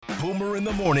Boomer in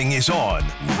the Morning is on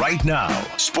right now.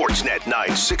 Sportsnet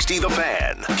 960 The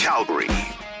Fan, Calgary.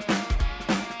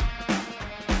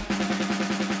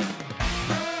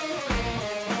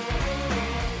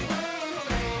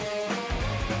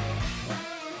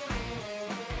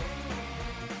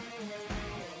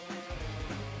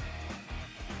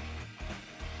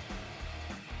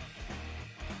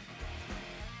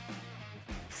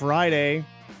 Friday.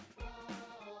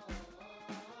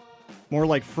 More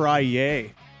like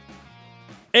Fry-yay.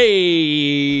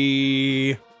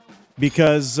 Hey!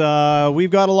 Because we've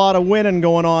got a lot of winning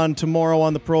going on tomorrow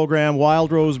on the program.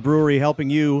 Wild Rose Brewery helping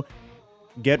you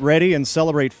get ready and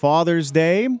celebrate Father's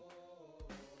Day.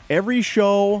 Every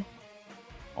show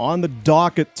on the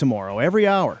docket tomorrow, every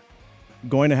hour,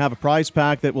 going to have a prize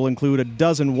pack that will include a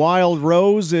dozen Wild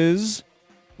Roses,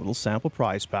 little sample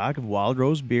prize pack of Wild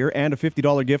Rose beer, and a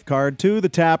 $50 gift card to the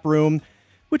tap room,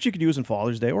 which you could use on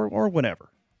Father's Day or whenever.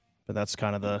 But that's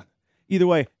kind of the... Either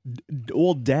way,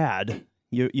 old dad,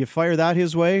 you fire that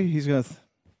his way, he's going to...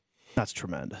 That's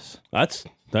tremendous. That's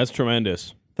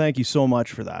tremendous. Thank you so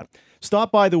much for that.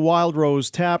 Stop by the Wild Rose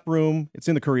tap room. It's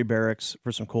in the Curry Barracks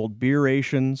for some cold beer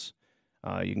rations.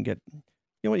 You can get... You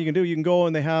know what you can do? You can go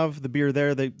and they have the beer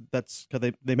there. That's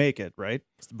because they make it, right?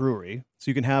 It's the brewery. So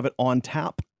you can have it on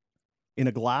tap in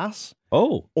a glass.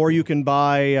 Oh. Or you can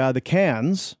buy the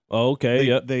cans. Oh,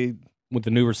 okay. They with the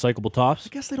new recyclable tops. I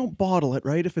guess they don't bottle it,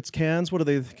 right? If it's cans, what do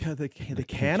they can it?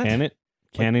 Can it?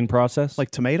 Canning process?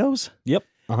 Like tomatoes? Yep.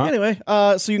 Uh-huh. Anyway,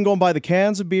 so you can go and buy the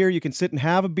cans of beer. You can sit and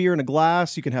have a beer in a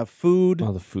glass. You can have food.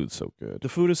 Oh, the food's so good. The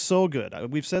food is so good.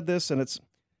 We've said this, and it's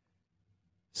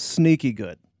sneaky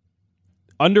good.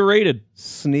 Underrated.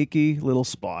 Sneaky little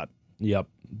spot. Yep.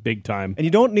 Big time. And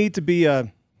you don't need to be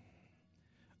a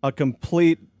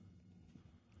complete,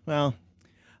 well,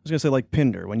 I was going to say like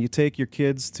Pinder. When you take your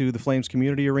kids to the Flames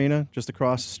Community Arena just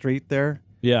across the street there.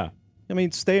 Yeah. I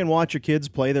mean, stay and watch your kids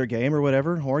play their game or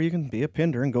whatever. Or you can be a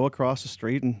Pinder and go across the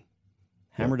street and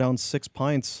hammer down 6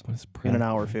 pints in an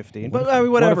hour 15. But I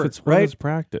mean, whatever, what right? It's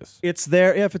practice. It's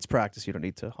there. If it's practice, you don't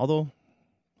need to. Although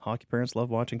hockey parents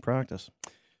love watching practice.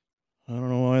 I don't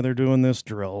know why they're doing this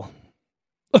drill.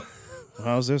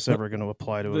 How's this ever going to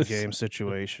apply to a game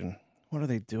situation? What are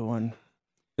they doing?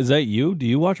 Is that you? Do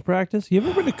you watch practice? You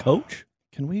ever been a coach?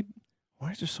 Why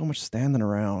is there so much standing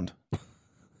around?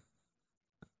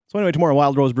 So anyway, tomorrow,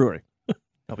 Wild Rose Brewery.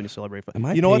 Helping you celebrate. Am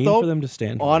I you know what, paying though? for them to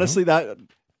stand Honestly, I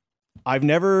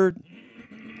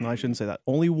shouldn't say that.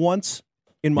 Only once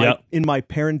in my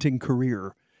parenting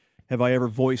career have I ever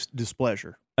voiced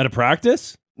displeasure. At a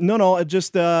practice? No,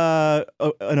 just an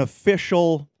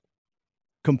official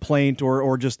complaint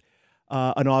or just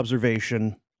an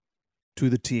observation to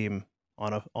the team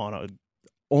on a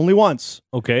only once.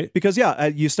 Okay. Because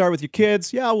you start with your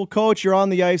kids. Yeah, well, coach, you're on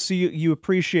the ice, so you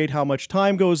appreciate how much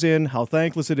time goes in, how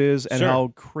thankless it is, and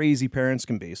how crazy parents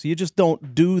can be. So you just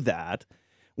don't do that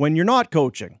when you're not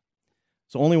coaching.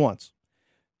 So only once.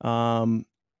 But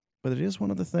it is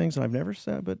one of the things, and I've never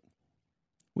said, but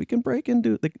we can break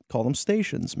into, they call them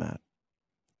stations, Matt.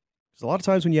 Because a lot of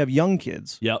times when you have young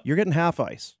kids, you're getting half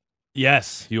ice.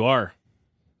 Yes, you are.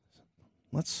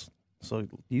 So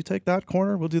you take that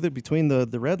corner. We'll do that between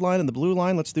the red line and the blue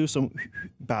line. Let's do some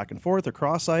back and forth or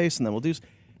cross ice, and then we'll do.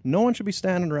 No one should be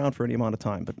standing around for any amount of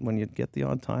time. But when you get the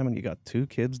odd time and you got 2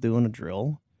 kids doing a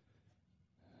drill,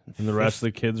 and the rest of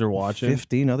the kids are watching,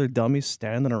 15 other dummies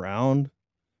standing around,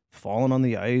 falling on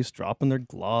the ice, dropping their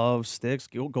gloves, sticks,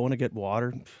 going to get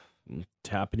water,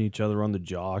 tapping each other on the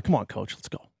jaw. Come on, coach, let's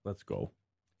go. Let's go.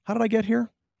 How did I get here?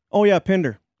 Oh yeah,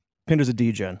 Pinder. Pinder's a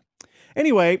D-gen.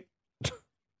 Anyway.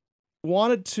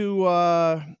 Wanted to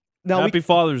now Happy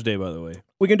Father's Day, by the way.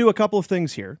 We can do a couple of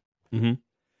things here.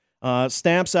 Mm-hmm.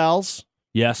 Stamps Al's.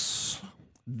 Yes.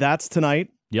 That's tonight.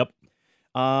 Yep.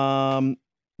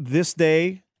 This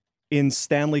day in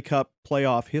Stanley Cup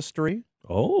playoff history.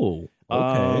 Oh,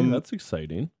 okay. That's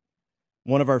exciting.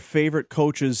 One of our favorite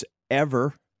coaches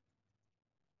ever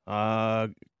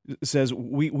says,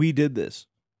 we did this.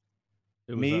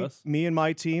 It was us? Me and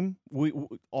my team, we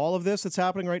all of this that's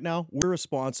happening right now, we're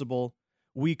responsible.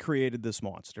 We created this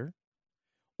monster.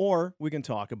 Or we can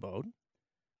talk about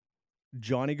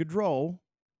Johnny Gaudreau.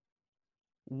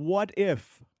 What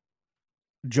if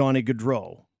Johnny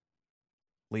Gaudreau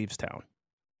leaves town?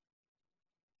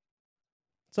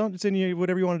 So it's in you,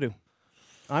 whatever you want to do.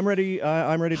 I'm ready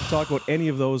to talk about any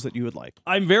of those that you would like.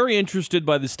 I'm very interested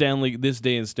by this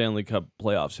day in Stanley Cup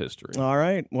playoffs history. All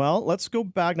right. Well, let's go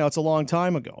back now. It's a long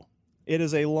time ago. It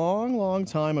is a long, long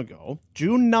time ago.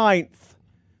 June 9th,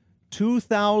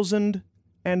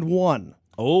 2001.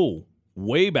 Oh,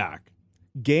 way back.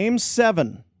 Game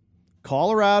 7.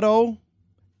 Colorado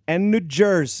and New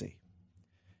Jersey.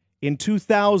 In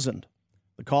 2000,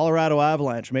 the Colorado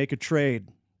Avalanche make a trade.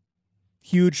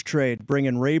 Huge trade,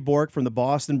 bringing Ray Bourque from the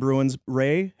Boston Bruins.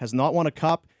 Ray has not won a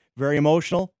cup. Very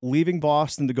emotional, leaving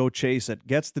Boston to go chase it.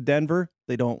 Gets to Denver,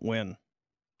 they don't win.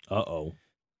 Uh-oh.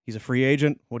 He's a free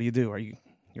agent. What do? Are you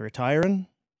retiring?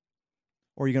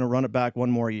 Or are you going to run it back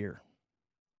one more year?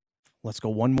 Let's go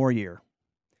one more year.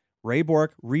 Ray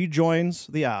Bourque rejoins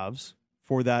the Avs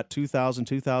for that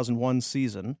 2000-2001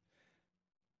 season.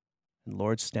 And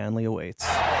Lord Stanley awaits.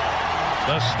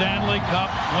 The Stanley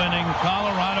Cup winning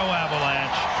Colorado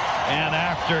Avalanche. And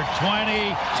after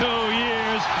 22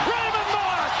 years, Raymond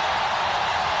Bourque!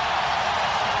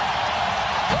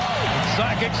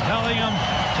 Sakic's telling him,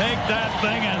 take that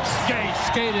thing and skate.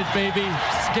 Skate it, baby.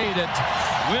 Skate it.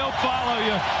 We'll follow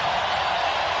you.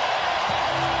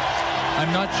 I'm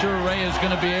not sure Ray is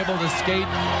going to be able to skate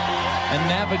and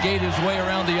navigate his way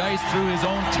around the ice through his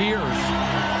own tears.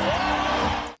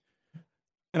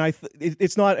 And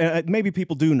it's not, maybe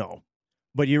people do know,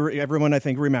 but everyone I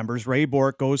think remembers Ray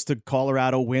Bourque goes to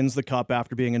Colorado, wins the cup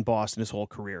after being in Boston his whole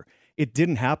career. It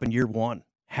didn't happen year one.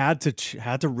 Had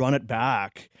to run it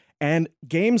back. And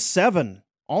Game 7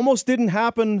 almost didn't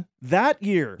happen that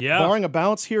year. Yeah. Barring a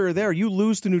bounce here or there. You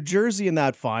lose to New Jersey in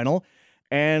that final,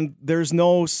 and there's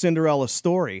no Cinderella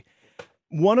story.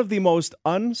 One of the most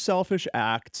unselfish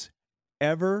acts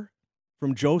ever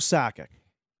from Joe Sakic.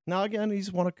 Now, again,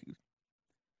 he's one of...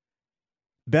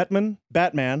 Batman,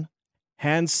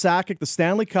 hands Sakic the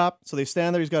Stanley Cup. So they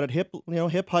stand there. He's got it hip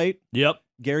height. Yep.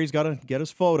 Gary's got to get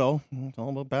his photo. It's all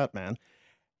about Batman.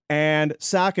 And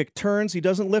Sakic turns. He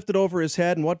doesn't lift it over his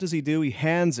head. And what does he do? He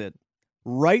hands it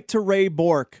right to Ray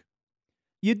Bourque.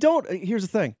 You don't. Here's the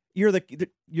thing. You're the captain.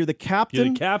 You're the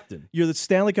captain. You're the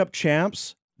Stanley Cup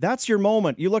champs. That's your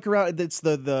moment. You look around. It's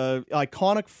the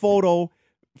iconic photo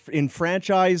in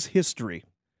franchise history.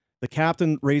 The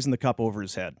captain raising the cup over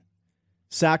his head.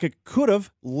 Sakic could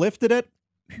have lifted it,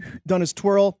 done his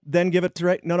twirl, then give it to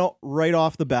Ray. No, right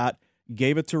off the bat,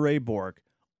 gave it to Ray Bourque.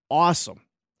 Awesome.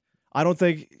 I don't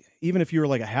think, even if you were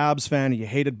like a Habs fan and you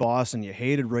hated Boston, you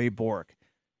hated Ray Bourque,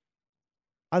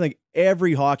 I think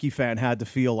every hockey fan had to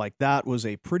feel like that was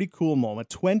a pretty cool moment.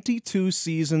 22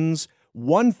 seasons,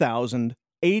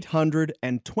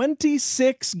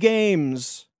 1,826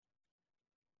 games,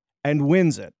 and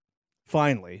wins it,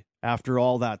 finally, after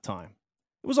all that time.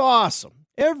 It was awesome.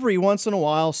 Every once in a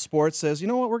while, sports says, you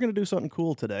know what, we're going to do something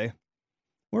cool today.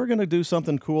 We're going to do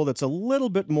something cool that's a little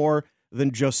bit more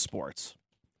than just sports.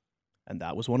 And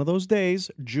that was one of those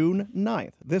days, June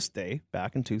 9th, this day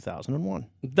back in 2001.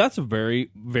 That's a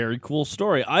very, very cool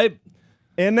story.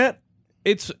 Isn't it?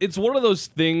 It's one of those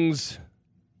things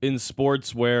in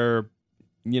sports where,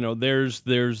 there's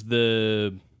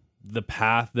the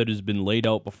path that has been laid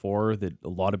out before that a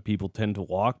lot of people tend to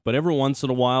walk, but every once in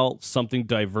a while something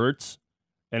diverts,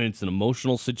 and it's an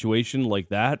emotional situation like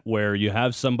that where you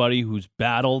have somebody who's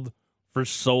battled for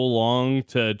so long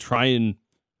to try and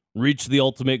reach the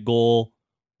ultimate goal,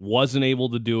 wasn't able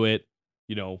to do it,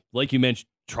 like you mentioned,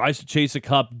 tries to chase a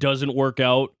cup, doesn't work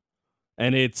out,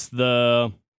 and it's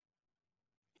am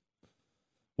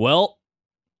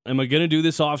I going to do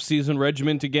this off-season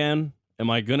regiment again? Am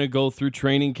I going to go through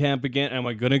training camp again? Am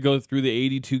I going to go through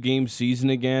the 82-game season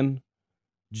again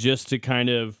just to kind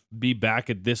of be back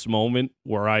at this moment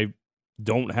where I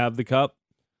don't have the cup?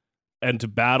 And to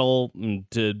battle and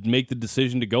to make the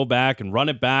decision to go back and run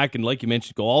it back and, like you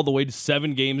mentioned, go all the way to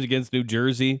 7 games against New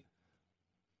Jersey.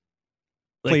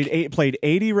 Played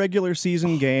 80 regular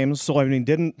season games, so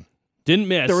didn't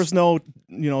miss. There was no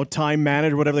time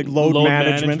management, whatever, like load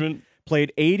management.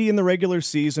 Played 80 in the regular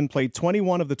season, played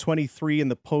 21 of the 23 in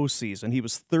the postseason. He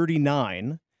was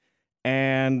 39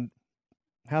 and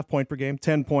half point per game,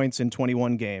 10 points in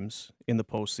 21 games in the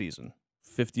postseason.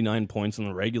 59 points in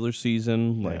the regular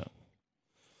season. Yeah.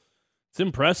 It's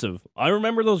impressive. I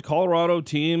remember those Colorado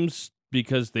teams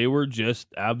because they were just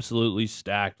absolutely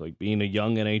stacked. Like being a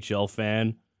young NHL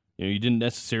fan, you didn't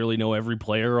necessarily know every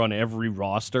player on every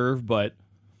roster, but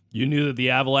you knew that the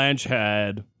Avalanche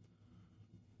had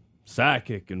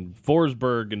Sakic and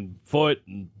Forsberg and Foote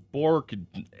and Bourque and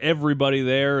everybody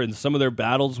there, and some of their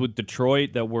battles with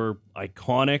Detroit that were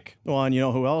iconic. Well, and you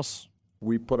know who else?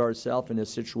 We put ourselves in a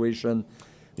situation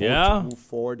to move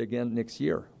forward again next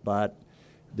year, but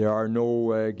there are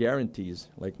no guarantees.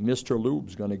 Like Mr.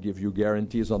 Lube's going to give you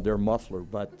guarantees on their muffler,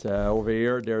 but over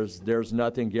here, there's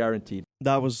nothing guaranteed.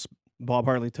 That was Bob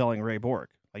Hartley telling Ray Bourque,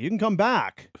 you can come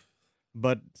back,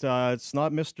 but it's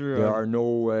not Mr. There are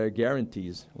no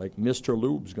guarantees. Like Mr.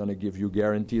 Lube's going to give you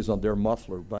guarantees on their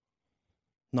muffler, but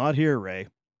not here,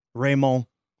 Raymond.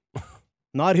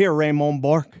 Not here, Raymond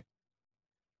Bourque.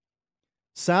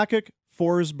 Sakic,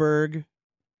 Forsberg,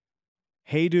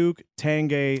 Hayduk,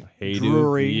 Tanguay, Hayduk,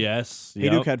 Drury. yes.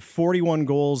 Hayduk Yep. had 41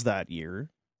 goals that year.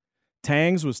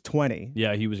 Tangs was 20.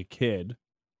 Yeah, he was a kid.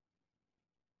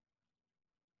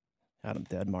 Adam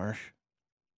Deadmarsh.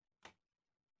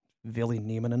 Ville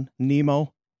Nieminen.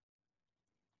 Nemo.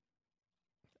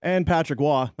 And Patrick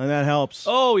Waugh, and that helps.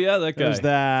 Oh, yeah, that guy. There's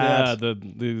that. Yeah,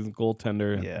 the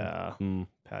goaltender. Yeah. Mm.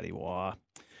 Patty Waugh.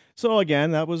 So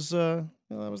again, that's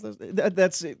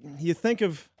it. You think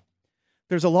of,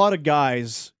 there's a lot of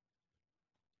guys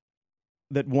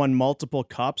that won multiple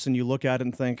cups, and you look at it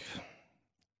and think,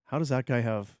 how does that guy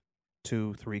have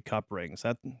 2-3 cup rings?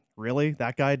 That really,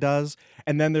 that guy does?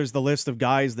 And then there's the list of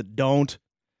guys that don't.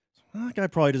 That guy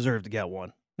probably deserved to get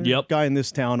one. Yep. Guy in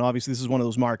this town, obviously, this is one of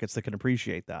those markets that can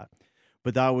appreciate that.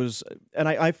 But that was, and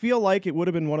I feel like it would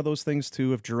have been one of those things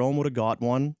too. If Jerome would have got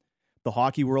one, the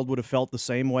hockey world would have felt the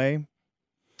same way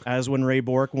as when Ray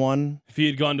Bourque won. If he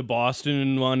had gone to Boston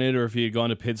and won it, or if he had gone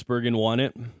to Pittsburgh and won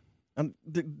it. And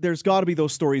there's got to be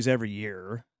those stories every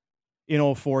year.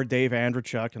 For Dave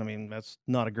Andreychuk, and I mean, that's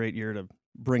not a great year to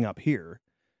bring up here.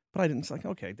 But I didn't, it's like,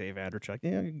 okay, Dave Andreychuk,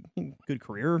 yeah, good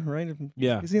career, right?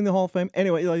 Yeah. Is he in the Hall of Fame?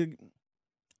 Anyway, like,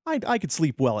 I could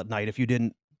sleep well at night if you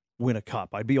didn't win a cup.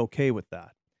 I'd be okay with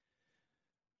that.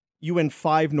 You win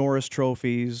 5 Norris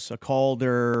trophies, a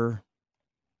Calder.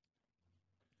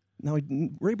 Now,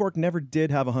 Ray Bourque never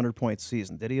did have a 100-point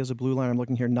season, did he, as a blue line? I'm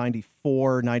looking here,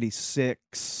 94,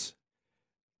 96,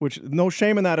 which no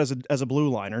shame in that as a blue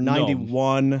liner,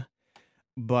 91. No.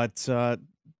 But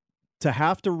to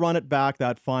have to run it back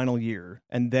that final year,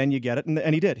 and then you get it,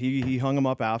 and he did. He hung him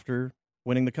up after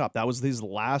winning the cup. That was his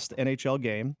last NHL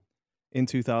game in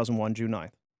 2001, June 9th.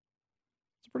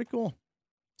 It's pretty cool.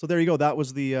 So there you go. That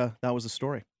was the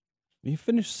story. He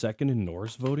finished second in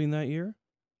Norris voting that year?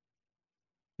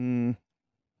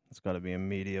 It's got to be a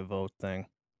media vote thing.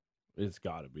 It's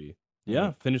got to be.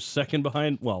 Yeah, finished second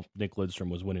behind. Well, Nick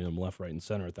Lidstrom was winning him left, right, and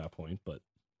center at that point, but.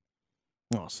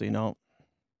 Oh, see, no.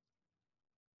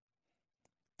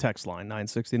 Text line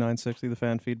 960-960, the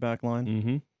fan feedback line.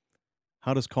 Mm-hmm.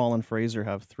 How does Colin Fraser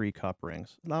have 3 cup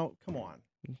rings? Now, come on.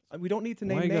 We don't need to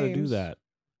name names. Why you got to do that?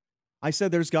 I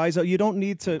said there's guys out. You don't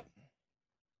need to.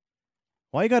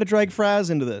 Why you got to drag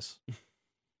Fraz into this?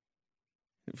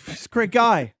 He's a great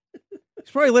guy.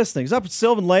 He's probably listening. He's up at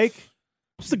Sylvan Lake.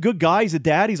 He's a good guy. He's a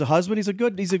dad. He's a husband. He's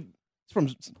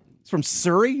from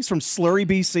Surrey. He's from Slurry,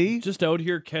 BC. Just out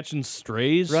here catching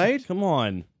strays. Right? Come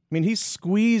on. I mean, he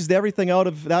squeezed everything out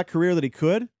of that career that he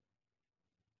could.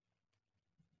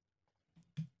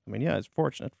 I mean, yeah, it's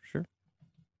fortunate for sure.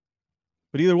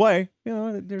 But either way,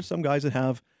 there's some guys that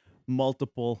have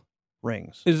multiple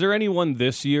rings. Is there anyone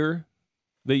this year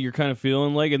that you're kind of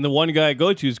feeling like? And the one guy I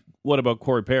go to is, what about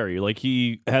Corey Perry? Like,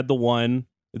 he had the one.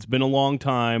 It's been a long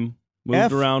time.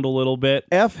 Moved around a little bit.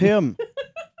 F him.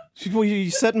 You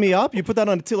setting me up? You put that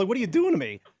on the like, what are you doing to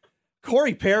me?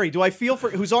 Corey Perry, do I feel for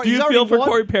who's already? Do you feel for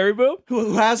Corey Perry, Boo?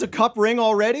 Who has a cup ring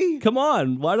already? Come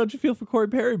on, why don't you feel for Corey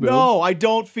Perry, Boo? No, I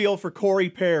don't feel for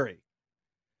Corey Perry.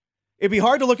 It'd be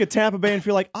hard to look at Tampa Bay and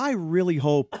feel like I really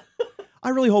hope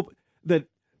that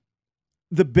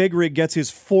the Big Rig gets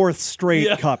his 4th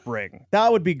straight cup ring.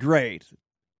 That would be great.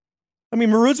 I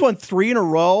mean, Maroons won 3 in a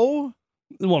row.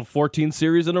 They won 14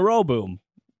 series in a row, Boom.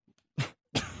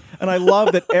 And I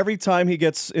love that every time he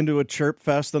gets into a chirp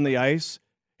fest on the ice,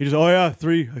 he just, oh yeah,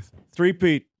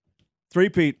 three-peat.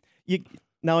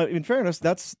 Now, in fairness,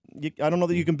 I don't know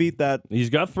that you can beat that. He's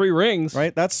got 3 rings.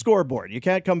 Right? That's scoreboard. You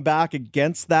can't come back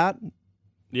against that.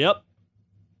 Yep.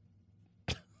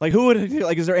 Like,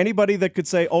 is there anybody that could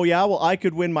say, oh yeah, well, I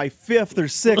could win my 5th or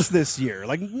 6th this year?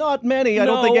 Like, not many. I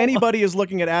don't think anybody is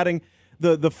looking at adding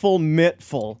the full mitt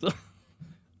full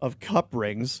of cup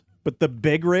rings. But the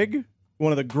Big Rig,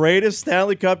 one of the greatest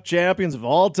Stanley Cup champions of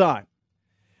all time.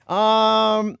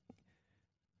 I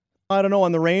don't know.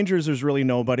 On the Rangers, there's really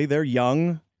nobody. They're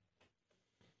young.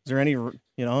 Is there any,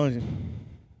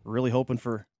 really hoping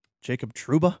for Jacob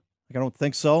Trouba? Like, I don't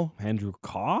think so. Andrew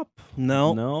Kopp?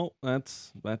 No. That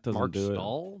doesn't Mark do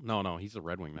Stahl? No, he's a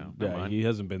Red Wing now. Yeah, he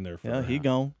hasn't been there for. Yeah, he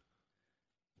go.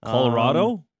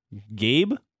 Colorado?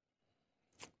 Gabe?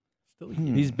 Still,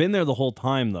 he's been there the whole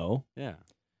time, though. Yeah.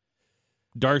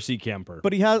 Darcy Kemper.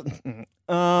 But he has.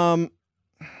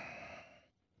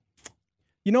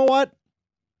 You know what?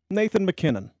 Nathan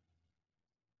McKinnon.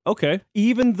 Okay.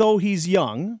 Even though he's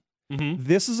young,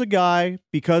 this is a guy,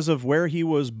 because of where he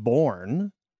was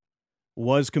born,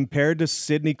 was compared to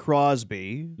Sidney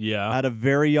Crosby at a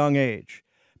very young age.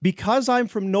 Because I'm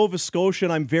from Nova Scotia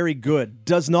and I'm very good,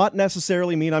 does not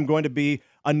necessarily mean I'm going to be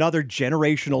another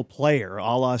generational player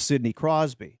a la Sidney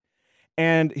Crosby.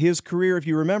 And his career, if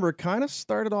you remember, kind of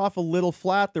started off a little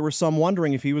flat. There were some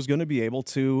wondering if he was going to be able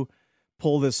to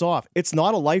pull this off. It's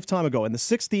not a lifetime ago. In the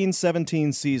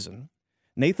 16-17 season,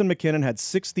 Nathan MacKinnon had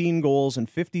 16 goals and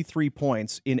 53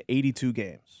 points in 82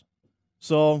 games.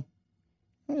 So,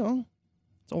 it's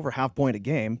over half point a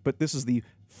game, but this is the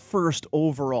first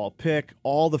overall pick,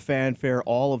 all the fanfare,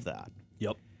 all of that.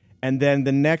 Yep. And then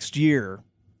the next year,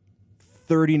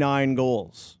 39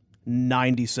 goals,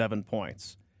 97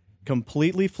 points.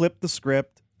 Completely flipped the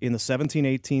script in the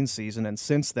 17-18 season, and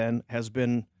since then has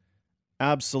been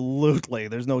absolutely,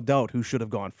 there's no doubt who should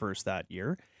have gone first that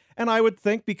year. And I would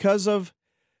think because of,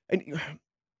 and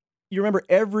you remember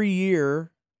every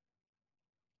year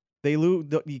they lose,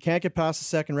 you can't get past the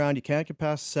second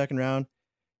round.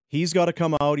 He's got to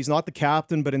come out. He's not the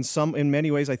captain, but in many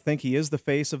ways, I think he is the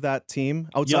face of that team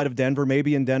outside of Denver.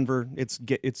 Maybe in Denver, it's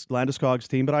Landeskog's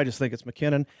team, but I just think it's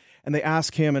MacKinnon. And they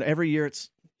ask him, and every year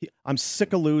I'm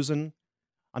sick of losing.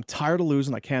 I'm tired of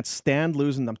losing. I can't stand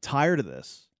losing. I'm tired of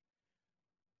this.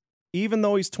 Even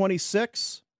though he's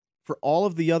 26, for all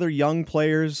of the other young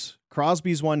players,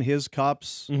 Crosby's won his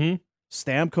cups. Mm-hmm.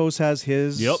 Stamkos has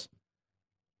his. Yep.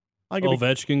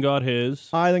 Ovechkin got his.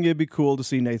 I think it'd be cool to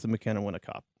see Nathan MacKinnon win a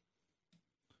cup.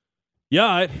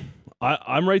 Yeah,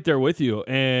 I'm right there with you.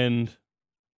 And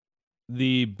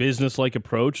the business-like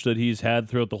approach that he's had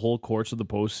throughout the whole course of the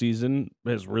postseason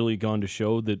has really gone to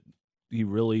show that he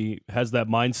really has that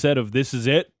mindset of this is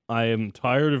it. I am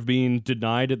tired of being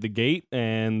denied at the gate,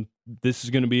 and this is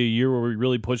going to be a year where we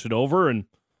really push it over. And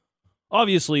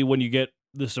obviously, when you get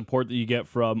the support that you get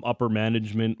from upper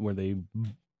management, where they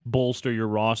bolster your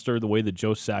roster the way that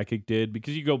Joe Sakic did,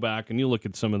 because you go back and you look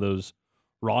at some of those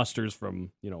rosters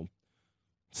from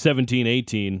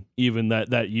 17-18, even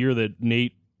that year that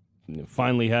Nate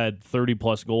finally had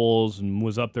 30-plus goals and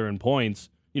was up there in points.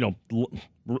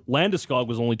 Landeskog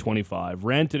was only 25.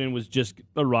 Rantanen was just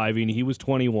arriving. He was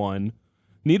 21.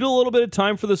 Needed a little bit of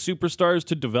time for the superstars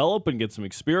to develop and get some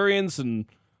experience and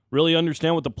really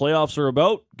understand what the playoffs are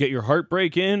about. Get your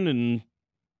heartbreak in and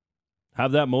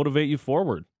have that motivate you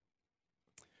forward.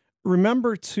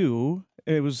 Remember, too,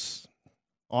 it was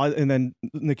odd, and then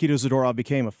Nikita Zadorov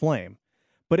became a Flame.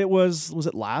 But it was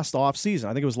it last offseason?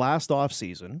 I think it was last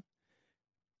offseason.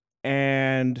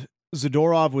 And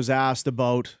Zadorov was asked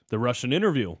about the Russian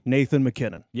interview. Nathan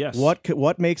MacKinnon. Yes.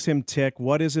 What makes him tick?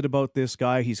 What is it about this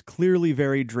guy? He's clearly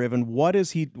very driven. What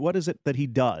is it that he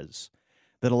does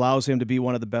that allows him to be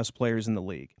one of the best players in the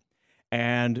league?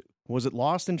 And was it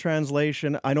lost in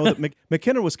translation? I know that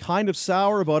MacKinnon was kind of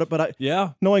sour about it, but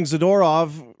knowing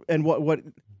Zadorov and what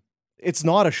it's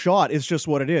not a shot, it's just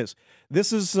what it is.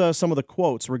 This is some of the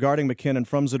quotes regarding MacKinnon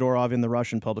from Zadorov in the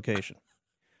Russian publication.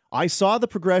 I saw the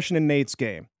progression in Nate's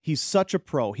game. He's such a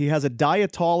pro. He has a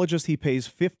dietologist he pays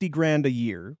 $50,000 a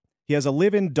year. He has a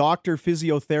live-in doctor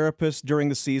physiotherapist during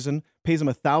the season, pays him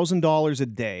 $1,000 a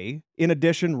day. In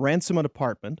addition, rents him an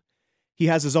apartment. He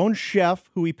has his own chef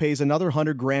who he pays another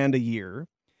 $100,000 a year.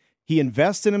 He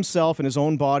invests in himself and his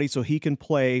own body so he can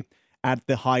play at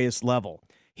the highest level.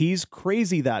 He's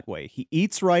crazy that way. He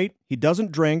eats right. He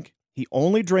doesn't drink. He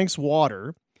only drinks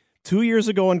water. 2 years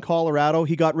ago in Colorado,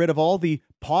 he got rid of all the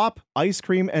pop, ice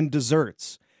cream, and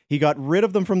desserts. He got rid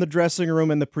of them from the dressing room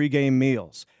and the pregame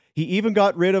meals. He even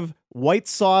got rid of white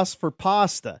sauce for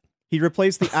pasta. He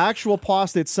replaced the actual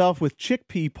pasta itself with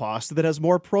chickpea pasta that has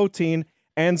more protein,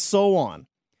 and so on.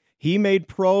 He made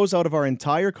pros out of our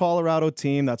entire Colorado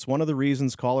team. That's one of the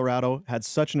reasons Colorado had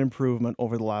such an improvement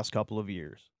over the last couple of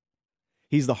years.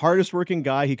 He's the hardest working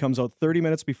guy. He comes out 30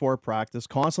 minutes before practice,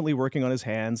 constantly working on his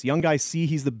hands. Young guys see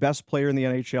he's the best player in the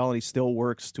NHL, and he still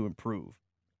works to improve.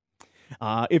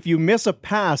 If you miss a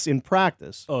pass in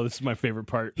practice... Oh, this is my favorite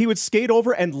part. He would skate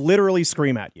over and literally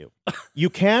scream at you. You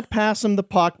can't pass him the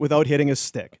puck without hitting his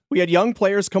stick. We had young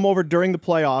players come over during the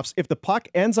playoffs. If the puck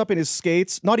ends up in his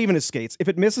skates, not even his skates, if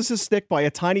it misses his stick by a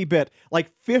tiny bit,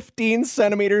 like 15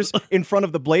 centimeters in front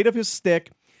of the blade of his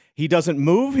stick, he doesn't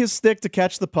move his stick to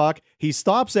catch the puck. He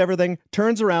stops everything,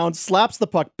 turns around, slaps the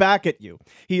puck back at you.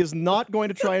 He is not going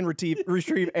to try and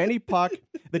retrieve any puck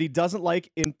that he doesn't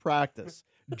like in practice,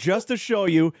 just to show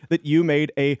you that you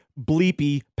made a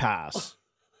bleepy pass.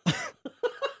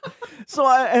 So,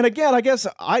 and again, I guess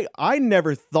I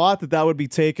never thought that would be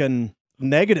taken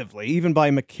negatively, even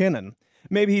by MacKinnon.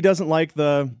 Maybe he doesn't like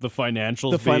the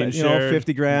financials being shared.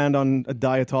 $50,000 on a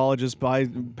dietologist by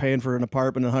paying for an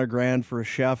apartment and $100,000 for a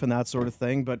chef and that sort of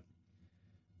thing. But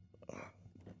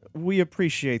we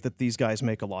appreciate that these guys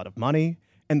make a lot of money,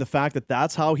 And the fact that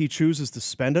that's how he chooses to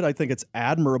spend it, I think it's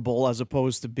admirable as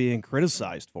opposed to being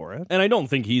criticized for it. And I don't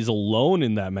think he's alone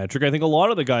in that metric. I think a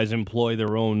lot of the guys employ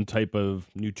their own type of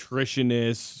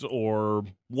nutritionists or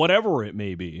whatever it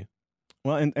may be.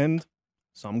 Well, and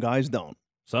some guys don't.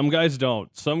 Some guys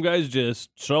don't. Some guys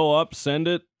just show up, send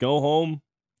it, go home,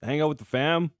 hang out with the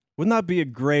fam. Wouldn't that be a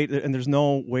great, and there's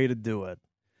no way to do it,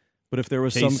 but if there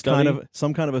was Case some kind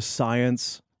study? of a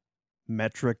science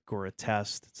metric or a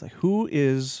test, it's like, who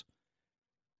is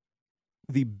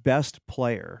the best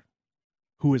player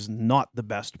who is not the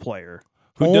best player?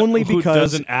 Who because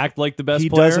doesn't act like the best he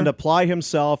player? doesn't apply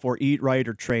himself or eat right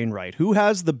or train right. Who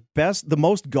has the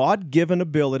most God-given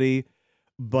ability,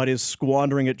 but is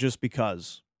squandering it just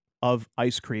because of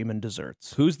ice cream and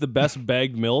desserts? Who's the best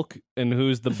bagged milk and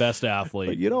who's the best But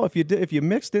athlete? if you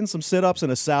mixed in some sit-ups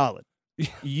and a salad,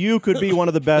 you could be one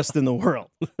of the best in the world.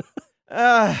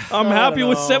 I'm happy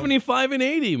with 75 and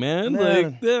 80, man. Man.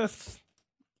 Like this.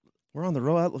 We're on the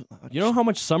road. You know how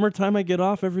much summertime I get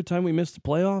off every time we miss the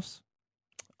playoffs?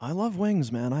 I love wings,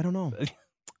 man. I don't know.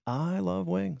 I love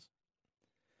wings.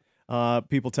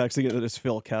 People texting it that it's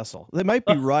Phil Kessel. They might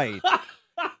be right.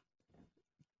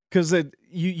 Because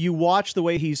you watch the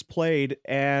way he's played,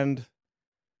 and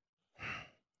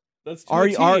That's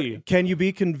too can you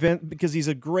be convinced? Because he's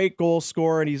a great goal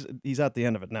scorer, and he's at the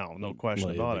end of it now, no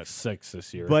question about it. 6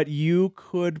 this year. But you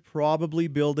could probably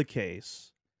build a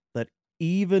case that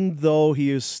even though he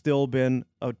has still been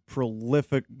a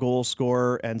prolific goal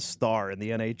scorer and star in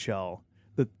the NHL,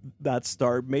 that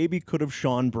star maybe could have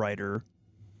shone brighter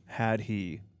had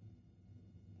he,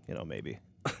 maybe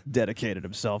dedicated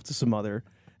himself to some other,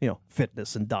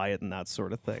 fitness and diet and that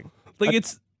sort of thing. like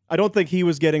I don't think he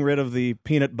was getting rid of the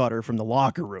peanut butter from the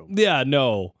locker room. Yeah,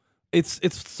 no. It's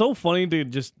so funny to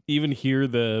just even hear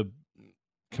the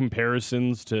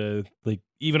comparisons to like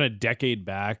even a decade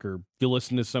back, or you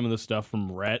listen to some of the stuff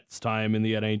from Rhett's time in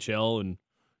the NHL, and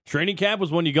training camp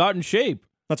was when you got in shape.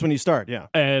 That's when you start, yeah.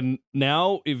 And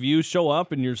now if you show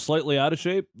up and you're slightly out of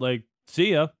shape, like,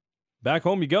 see ya. Back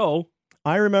home you go.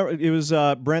 I remember it was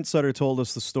Brent Sutter told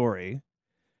us the story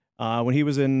when he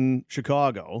was in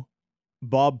Chicago.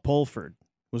 Bob Pulford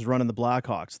was running the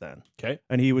Blackhawks then. Okay.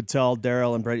 And he would tell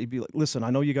Daryl and Brett, he'd be like, listen,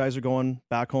 I know you guys are going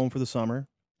back home for the summer.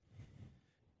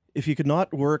 If you could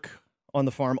not work on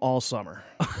the farm all summer,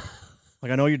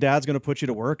 like I know your dad's going to put you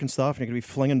to work and stuff, and you're going to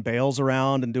be flinging bales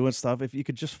around and doing stuff. If you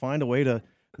could just find a way to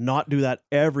not do that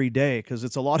every day, because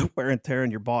it's a lot of wear and tear in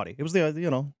your body. It was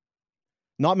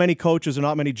not many coaches or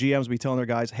not many GMs be telling their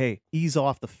guys, hey, ease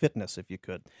off the fitness if you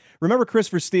could. Remember Chris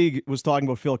Versteeg was talking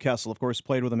about Phil Kessel, of course,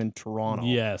 played with him in Toronto.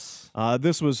 Yes.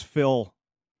 This was Phil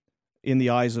in the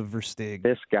eyes of Versteeg.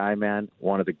 This guy, man,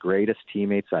 one of the greatest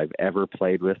teammates I've ever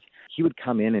played with. He would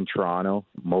come in Toronto,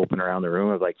 moping around the room.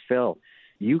 I was like, Phil,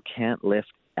 you can't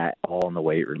lift at all in the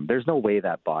weight room. There's no way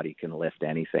that body can lift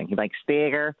anything. He's like,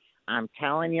 Steger, I'm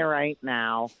telling you right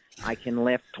now, I can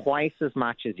lift twice as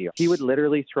much as you. He would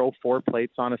literally throw 4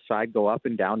 plates on his side, go up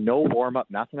and down, no warm-up,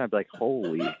 nothing. I'd be like,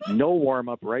 holy, no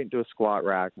warm-up, right into a squat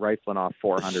rack, rifling off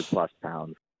 400-plus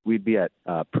pounds. We'd be at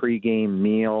a pregame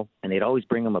meal, and they'd always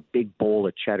bring him a big bowl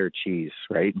of cheddar cheese,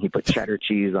 right? And he'd put cheddar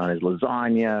cheese on his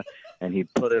lasagna, and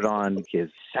he'd put it on his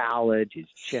salad, his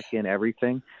chicken,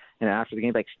 everything. And after the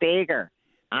game, like, Steger,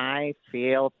 I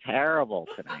feel terrible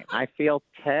tonight. I feel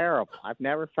terrible. I've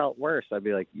never felt worse. I'd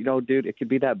be like, dude, it could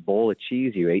be that bowl of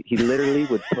cheese you ate. He literally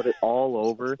would put it all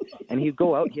over, and he'd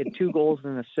go out. He had 2 goals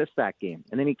and an assist that game.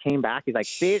 And then he came back. He's like,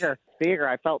 Steger,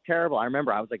 I felt terrible. I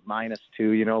remember I was like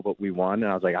 -2, but we won.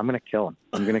 And I was like, I'm going to kill him.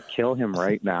 I'm going to kill him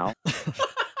right now.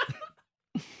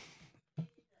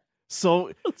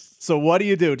 So what do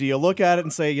you do? Do you look at it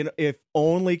and say, if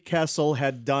only Kessel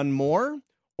had done more?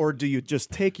 Or do you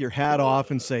just take your hat off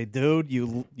and say, dude,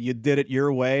 you did it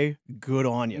your way. Good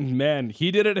on you. Man, he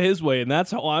did it his way, and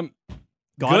that's how I'm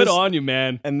Got good his- on you,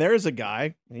 man. And there's a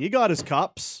guy. He got his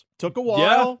cups. Took a while.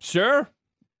 Yeah, sure.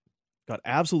 Got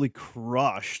absolutely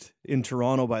crushed in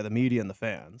Toronto by the media and the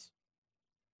fans.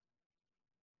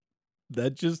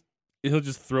 He'll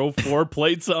just throw 4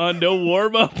 plates on, no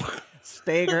warm up.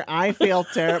 Steger, I feel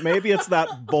terrible. Maybe it's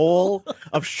that bowl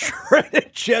of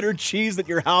shredded cheddar cheese that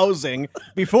you're housing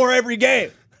before every game.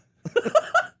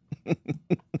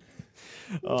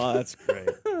 Oh, that's great.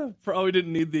 Probably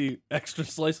didn't need the extra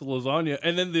slice of lasagna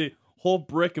and then the whole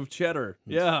brick of cheddar.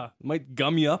 Yeah, might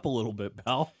gum you up a little bit,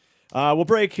 pal. We'll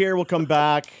break here. We'll come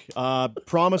back.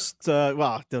 Promised.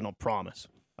 Don't promise.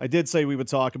 I did say we would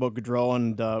talk about Gaudreau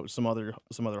and some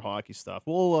other hockey stuff.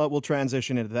 We'll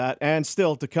transition into that. And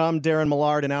still to come, Darren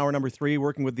Millard in hour number 3,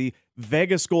 working with the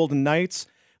Vegas Golden Knights.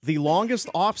 The longest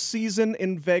off-season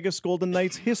in Vegas Golden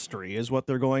Knights history is what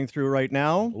they're going through right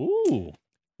now. Ooh.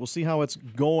 We'll see how it's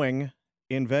going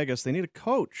in Vegas. They need a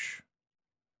coach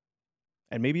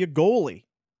and maybe a goalie.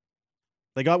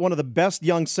 They got one of the best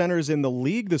young centers in the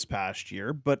league this past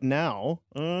year, but now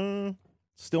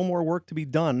still more work to be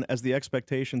done as the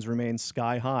expectations remain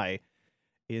sky high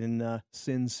in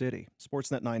Sin City.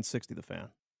 Sportsnet 960, The Fan.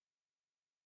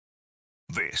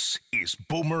 This is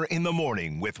Boomer in the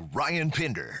Morning with Ryan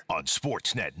Pinder on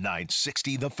Sportsnet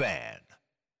 960 The Fan.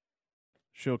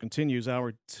 Show continues,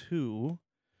 hour 2.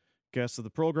 Guests of the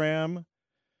program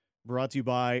brought to you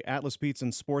by Atlas Pizza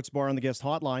and Sports Bar on the guest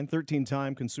hotline,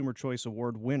 13-time Consumer Choice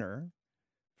Award winner.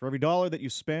 For every $1 that you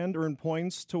spend, earn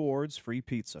points towards free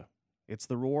pizza. It's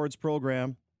the rewards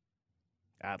program.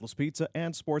 Atlas Pizza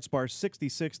and Sports Bar,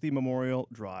 6060 Memorial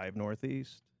Drive,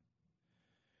 Northeast.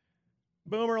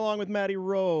 Boomer along with Matty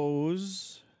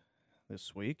Rose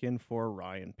this week in for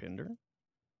Ryan Pinder.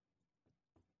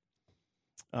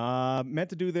 Meant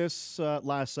to do this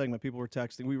last segment. People were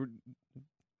texting.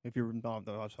 If you were on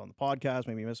the podcast,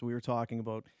 maybe you missed it. We were talking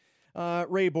about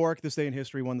Ray Bourque, this day in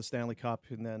history, won the Stanley Cup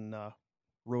and then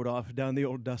rode off down the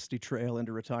old dusty trail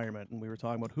into retirement. And we were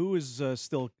talking about who is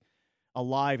still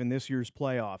alive in this year's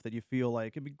playoff that you feel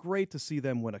like it'd be great to see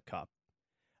them win a cup.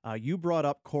 You brought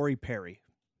up Corey Perry.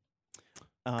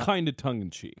 Kind of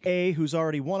tongue-in-cheek. A, who's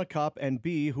already won a cup, and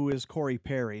B, who is Corey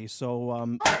Perry. So,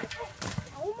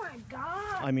 oh my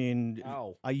God. I mean,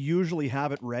 Ow. I usually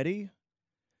have it ready,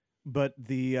 but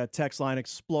the text line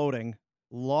exploding,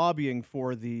 lobbying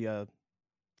for the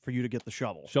for you to get the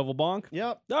shovel. Shovel bonk?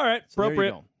 Yep. All right. So there you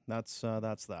Appropriate. go.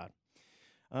 That's that.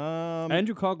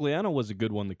 Andrew Cogliano was a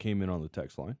good one that came in on the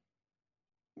text line.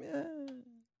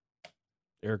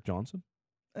 Eric Johnson?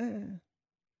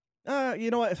 You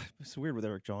know what? It's weird with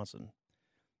Eric Johnson.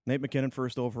 Nate McKinnon,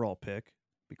 first overall pick.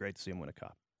 Be great to see him win a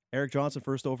cup. Eric Johnson,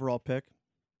 first overall pick.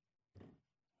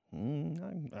 I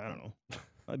don't know.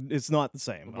 It's not the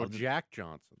same. What about Jack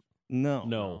Johnson?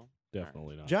 No.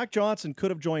 Definitely not. Jack Johnson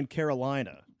could have joined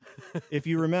Carolina. If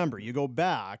you remember, you go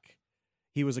back,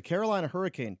 he was a Carolina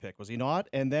Hurricane pick, was he not?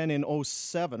 And then in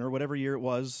 07 or whatever year it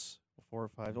was, 4 or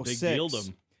 5, 06, They dealed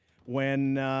him.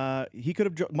 when he could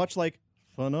have, much like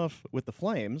Phaneuf with the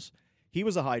Flames, he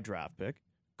was a high draft pick,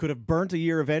 could have burnt a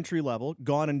year of entry level,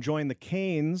 gone and joined the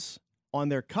Canes on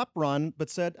their cup run, but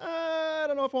said, I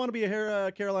don't know if I want to be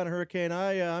a Carolina Hurricane.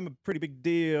 I'm a pretty big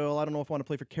deal. I don't know if I want to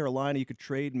play for Carolina. You could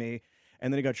trade me.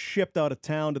 And then he got shipped out of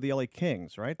town to the LA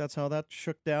Kings, right? That's how that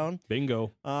shook down.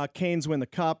 Bingo. Canes win the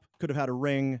cup. Could have had a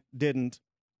ring. Didn't.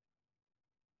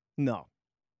 No.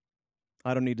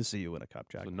 I don't need to see you win a cup,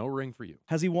 Jack. So no ring for you.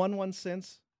 Has he won one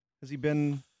since? Has he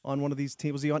been on one of these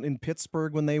teams? Was he in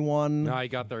Pittsburgh when they won? No, he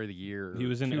got there the year. He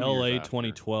was in 2 LA years after.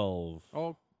 2012.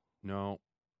 Oh, no.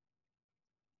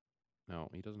 No,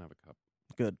 he doesn't have a cup.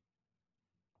 Good.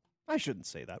 I shouldn't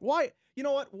say that. Why? You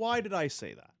know what? Why did I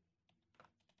say that?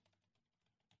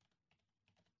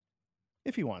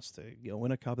 If he wants to,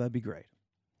 win a cup, that'd be great.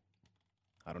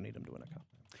 I don't need him to win a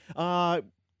cup.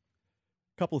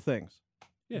 Couple of things.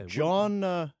 Yeah. John,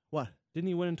 what? Didn't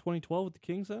he win in 2012 with the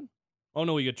Kings then? Oh,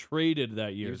 no, he got traded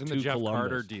that year. He was in to the Jeff Columbus.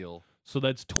 Carter deal. So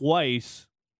that's twice.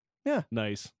 Yeah.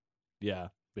 Nice. Yeah.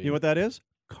 You know what that is?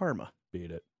 Karma.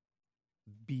 Beat it.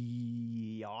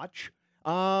 Biatch.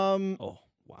 Oh,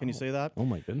 wow. Can you say that? Oh,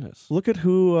 my goodness. Look at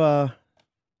who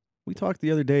we talked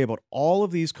the other day about all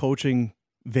of these coaching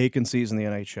vacancies in the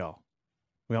NHL.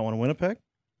 We all want to Winnipeg?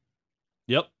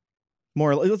 Yep.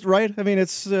 More or less, right? I mean,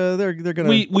 it's they're gonna.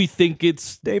 We think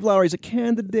it's Dave Lowry's a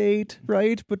candidate,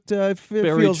 right? But it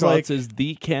Barry feels Trotz like is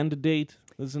the candidate,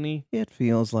 isn't he? it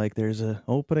feels like there's an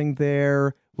opening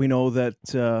there. We know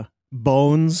that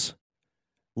Bones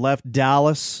left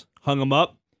Dallas, Hung him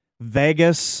up.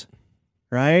 Vegas,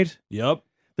 right? Yep.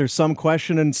 There's some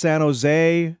question in San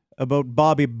Jose about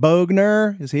Bobby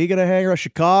Bogner. Is he going to hang around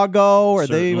Chicago? Are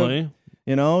Certainly.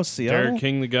 they, Seattle? Derek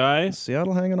King, the guy.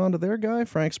 Seattle hanging on to their guy.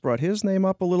 Frank's brought his name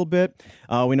up a little bit.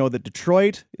 We know that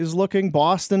Detroit is looking.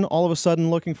 Boston, all of a sudden,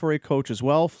 looking for a coach as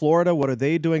well. Florida, what are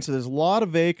they doing? So there's a lot of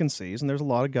vacancies, and there's a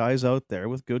lot of guys out there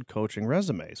with good coaching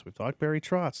resumes. We've talked Barry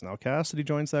Trotz. Now Cassidy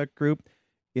joins that group.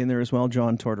 In there as well,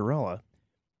 John Tortorella.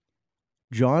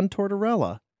 John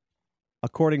Tortorella,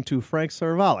 according to Frank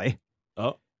Saravalli,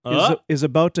 is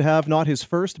about to have not his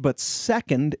first, but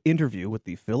second interview with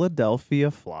the Philadelphia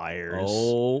Flyers.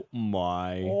 Oh,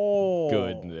 my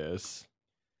goodness.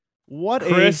 What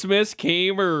Christmas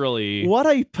came early. What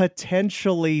a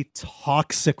potentially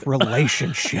toxic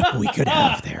relationship we could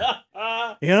have there.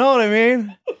 You know what I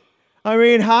mean? I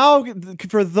mean, how,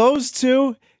 for those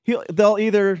two, they'll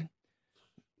either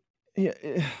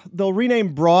they'll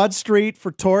rename Broad Street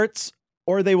for Torts,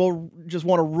 or they will just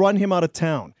want to run him out of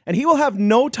town. And he will have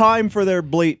no time for their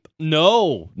bleep.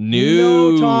 No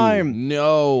time.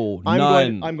 No,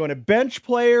 I'm going to bench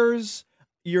players.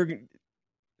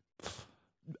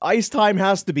 Ice time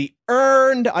has to be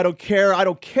earned. I don't care.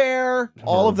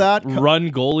 All of that.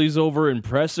 Run goalies over in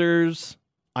pressers.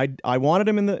 I wanted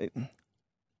him in the...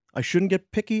 I shouldn't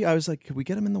get picky. I was like, could we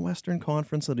get him in the Western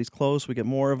Conference so that he's close? We get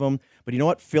more of him. But you know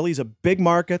what? Philly's a big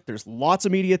market. There's lots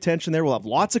of media attention there. We'll have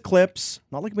lots of clips.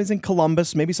 Not like he's in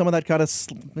Columbus. Maybe some of that kind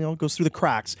of goes through the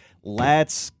cracks.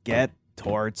 Let's get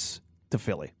Torts to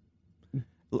Philly.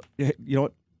 You know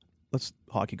what? Let's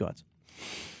hockey gods.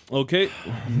 Okay.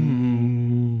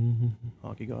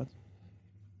 Hockey gods.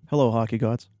 Hello, hockey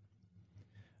gods.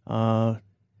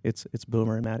 It's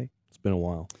Boomer and Maddie. It's been a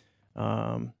while.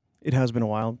 It has been a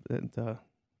while, and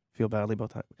feel badly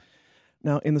about that.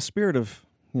 Now, in the spirit of,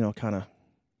 kind of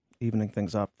evening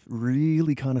things up,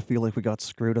 really kind of feel like we got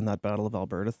screwed in that Battle of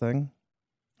Alberta thing.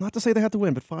 Not to say they had to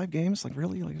win, but 5 games, like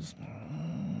really,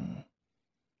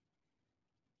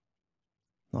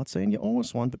 not saying you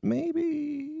almost won, but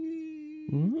maybe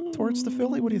towards the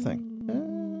Philly. What do you think?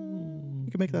 You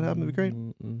can make that happen. It'd be great.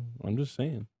 I'm just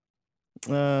saying.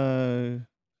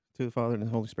 To the Father and the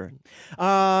Holy Spirit.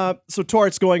 So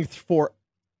Torts going for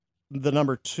the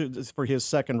number 2 for his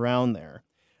second round there.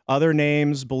 Other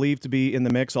names believed to be in the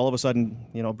mix. All of a sudden,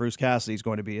 Bruce Cassidy's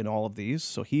going to be in all of these.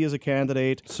 So he is a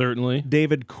candidate. Certainly.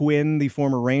 David Quinn, the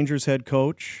former Rangers head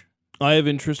coach. I have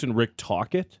interest in Rick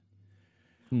Tocchet.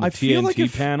 I feel like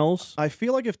if panels. I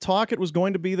feel like if Tocchet was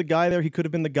going to be the guy there, he could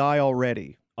have been the guy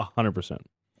already. 100%.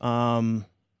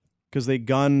 Because they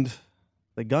gunned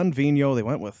Vigneault. They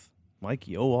went with Mike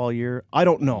Yeo all year. I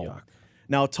don't know. Yuck.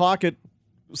 Now, Tocchet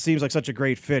seems like such a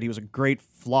great fit. He was a great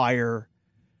flyer.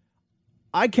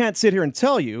 I can't sit here and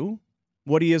tell you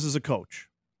what he is as a coach.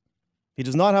 He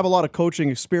does not have a lot of coaching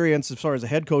experience as far as a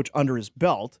head coach under his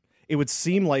belt. It would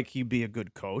seem like he'd be a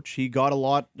good coach. He got a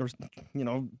lot,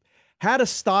 had a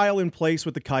style in place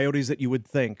with the Coyotes that you would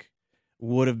think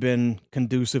would have been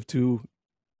conducive to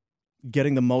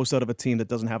getting the most out of a team that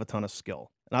doesn't have a ton of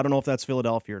skill. And I don't know if that's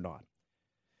Philadelphia or not.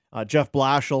 Jeff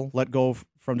Blashill let go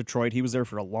from Detroit. He was there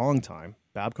for a long time.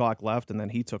 Babcock left, and then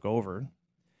he took over.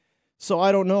 So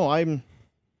I don't know. I'm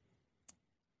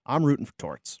rooting for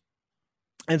Torts.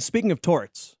 And speaking of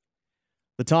Torts,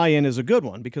 the tie-in is a good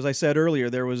one because I said earlier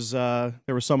there was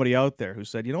somebody out there who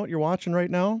said, you know what you're watching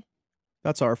right now?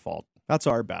 That's our fault. That's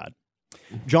our bad.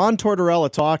 John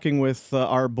Tortorella talking with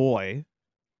our boy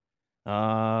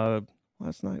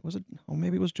last night. Was it? Oh,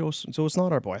 maybe it was Joe. So it's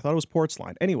not our boy. I thought it was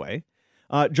Portsline. Anyway.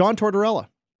 John Tortorella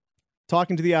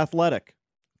talking to The Athletic.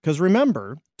 Because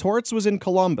remember, Torts was in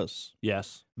Columbus.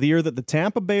 Yes. The year that the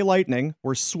Tampa Bay Lightning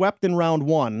were swept in round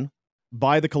 1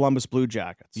 by the Columbus Blue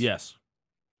Jackets. Yes.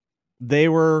 They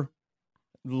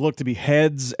looked to be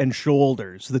heads and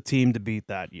shoulders the team to beat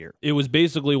that year. It was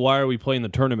basically, why are we playing the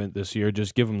tournament this year?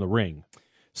 Just give them the ring.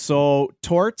 So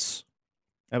Torts,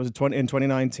 that was in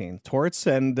 2019. Torts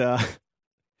and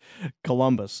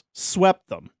Columbus swept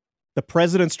them. The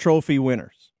President's Trophy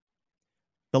winners.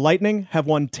 The Lightning have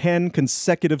won 10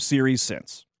 consecutive series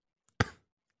since.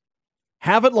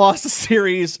 Haven't lost a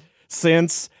series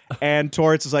since, and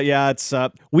Torts is like, yeah, it's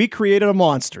we created a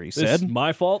monster, he said. This is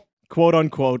my fault? Quote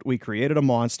unquote, we created a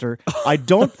monster. I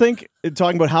don't think,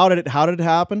 talking about how did it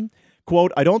happen?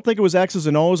 Quote, I don't think it was X's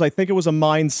and O's. I think it was a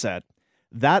mindset.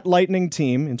 That Lightning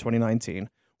team in 2019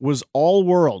 was all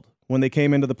world when they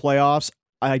came into the playoffs.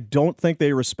 I don't think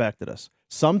they respected us.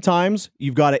 Sometimes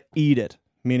you've got to eat it,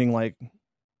 meaning like,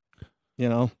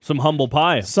 some humble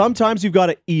pie. Sometimes you've got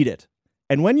to eat it.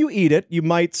 And when you eat it, you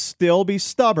might still be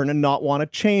stubborn and not want to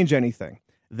change anything.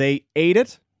 They ate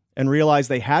it and realized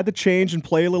they had to change and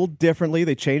play a little differently.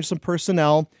 They changed some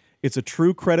personnel. It's a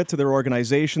true credit to their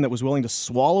organization that was willing to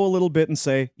swallow a little bit and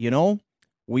say,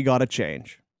 we got to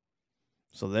change.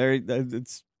 So there,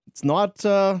 it's not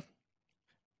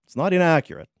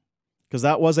inaccurate because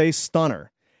that was a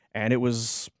stunner. And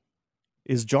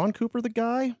is John Cooper the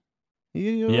guy?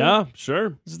 Yeah,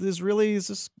 sure. Is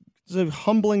this a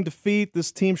humbling defeat? This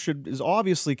team is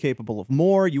obviously capable of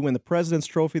more. You win the President's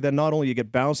Trophy, then not only you get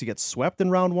bounced, you get swept in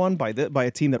round 1 by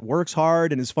a team that works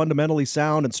hard and is fundamentally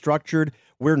sound and structured.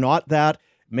 We're not that.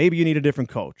 Maybe you need a different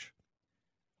coach.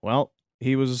 Well,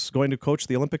 he was going to coach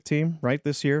the Olympic team, right,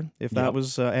 this year, if that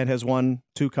was, and has won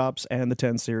 2 cups and the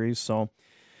 10 series. So,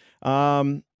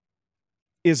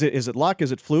 is it luck?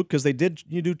 Is it fluke? Because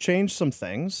you do change some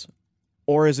things,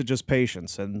 or is it just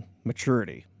patience and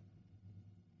maturity?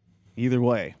 Either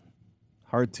way,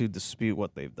 hard to dispute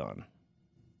what they've done.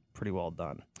 Pretty well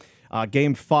done.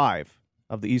 Game 5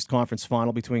 of the East Conference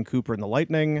Final between Cooper and the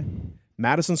Lightning.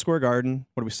 Madison Square Garden.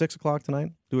 What are we, 6 o'clock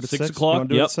tonight? Do it at 6? 6 o'clock. You wanna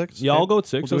do it Yep. at 6? Yeah, I'll go at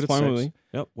 6. We'll do That's it at fine with 6.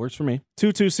 me. Yep, works for me.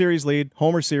 2-2 series lead.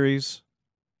 Homer series.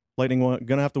 Lightning going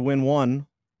to have to win one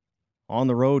on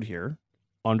the road here.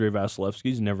 Andrei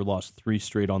Vasilevsky's never lost 3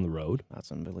 straight on the road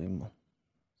That's unbelievable.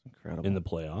 Incredible. in the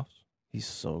playoffs. He's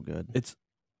so good. It's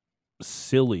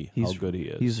silly how He's- good he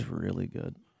is. He's really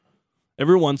good.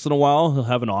 Every once in a while, he'll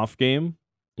have an off game, and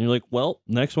you're like, well,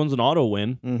 next one's an auto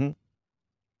win. Mm-hmm.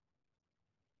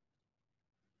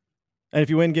 And if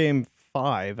you win game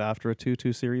 5 after a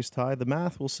 2-2 series tie, the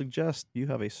math will suggest you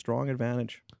have a strong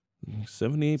advantage.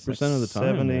 78% of the time.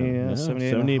 70, man. yeah,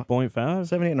 78 78.5.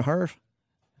 78 and a half.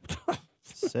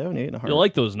 78 and a half. You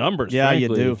like those numbers, Yeah, you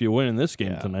frankly, do. if you win in this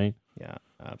game Yeah. tonight. Yeah,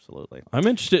 absolutely. I'm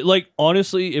interested. Like,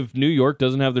 honestly, if New York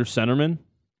doesn't have their centerman,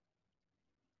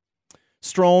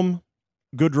 Strome,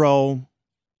 Goodrow,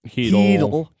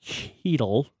 Hedl.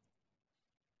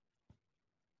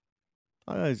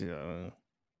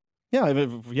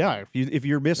 If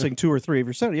you're missing 2 or 3 of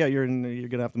your center, you're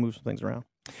gonna have to move some things around.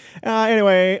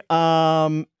 Anyway,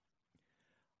 I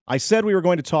said we were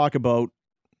going to talk about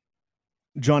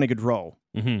Johnny Gaudreau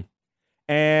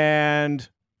and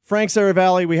Frank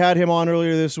Saravalli. We had him on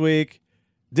earlier this week.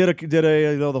 Did a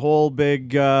the whole big.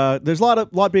 There's a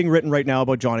lot being written right now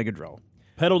about Johnny Gaudreau.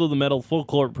 Pedal to the metal, full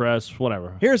court press,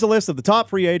 whatever. Here's a list of the top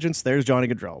free agents. There's Johnny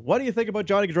Gaudreau. What do you think about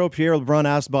Johnny Gaudreau? Pierre LeBrun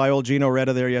asked by old Gino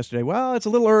Reda there yesterday. Well, it's a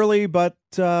little early, but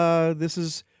this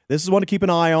is one to keep an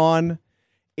eye on.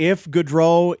 If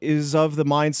Gaudreau is of the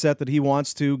mindset that he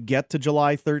wants to get to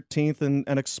July 13th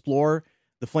and explore,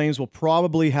 the Flames will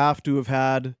probably have to have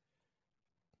had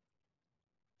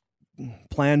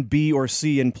plan B or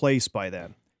C in place by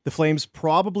then. The Flames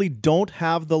probably don't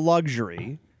have the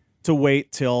luxury to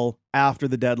wait till after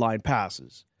the deadline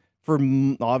passes for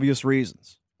obvious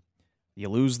reasons. You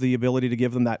lose the ability to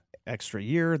give them that extra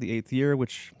year, the 8th year,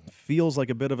 which feels like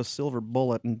a bit of a silver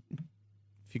bullet, and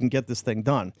if you can get this thing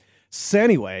done. So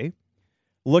anyway,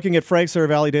 looking at Frank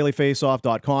Saravalli,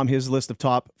 dailyfaceoff.com, his list of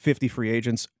top 50 free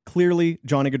agents, clearly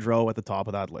Johnny Gaudreau at the top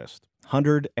of that list.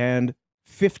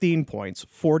 115 points,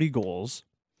 40 goals.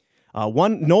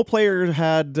 No player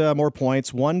had more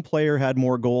points. One player had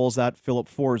more goals. That Philip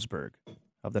Forsberg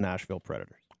of the Nashville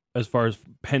Predators. As far as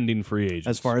pending free agents.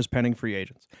 As far as pending free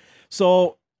agents.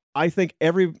 So I think I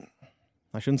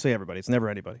shouldn't say everybody. It's never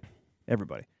anybody.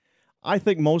 Everybody. I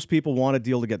think most people want a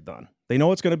deal to get done. They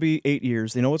know it's going to be 8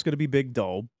 years. They know it's going to be big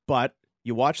dough. But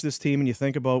you watch this team and you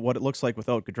think about what it looks like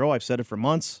without Gaudreau. I've said it for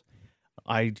months.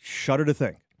 I shudder to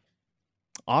think.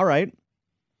 All right.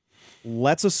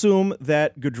 Let's assume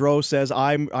that Gaudreau says,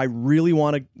 I really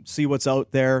want to see what's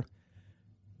out there.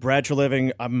 Brad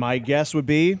Treliving, my guess would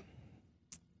be,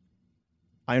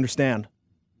 I understand,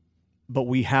 but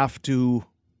we have to,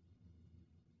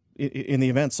 in the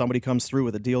event somebody comes through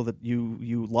with a deal that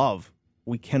you love,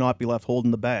 we cannot be left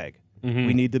holding the bag. Mm-hmm.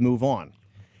 We need to move on.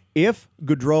 If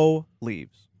Gaudreau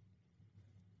leaves,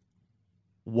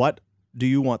 what do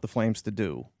you want the Flames to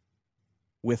do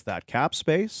with that cap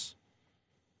space?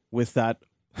 With that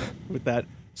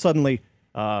suddenly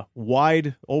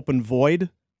wide open void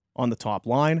on the top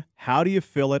line, how do you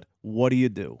fill it? What do you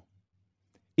do?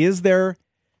 Is there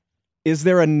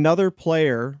another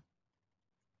player,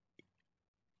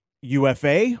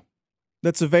 UFA,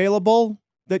 that's available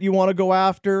that you want to go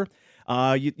after?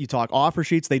 You talk offer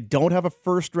sheets. They don't have a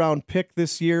first-round pick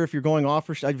this year. If you're going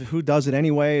offer, who does it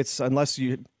anyway? It's unless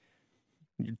you're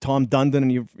Tom Dundon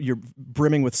and you're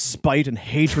brimming with spite and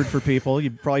hatred for people.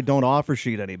 You probably don't offer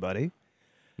sheet anybody.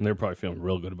 And they're probably feeling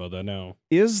real good about that now.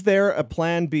 Is there a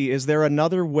plan B? Is there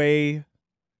another way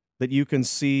that you can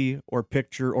see or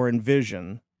picture or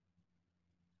envision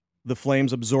the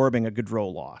Flames absorbing a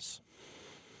Gaudreau loss?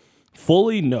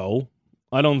 Fully, no.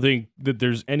 I don't think that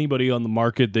there's anybody on the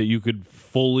market that you could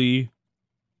fully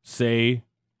say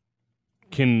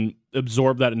can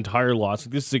absorb that entire loss.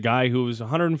 This is a guy who was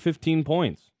 115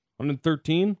 points,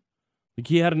 113. Like,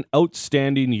 he had an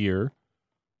outstanding year,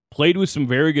 played with some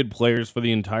very good players for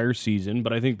the entire season,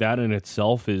 but I think that in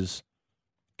itself is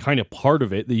kind of part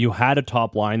of it, that you had a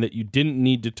top line that you didn't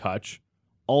need to touch.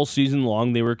 All season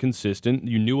long, they were consistent.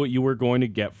 You knew what you were going to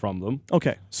get from them.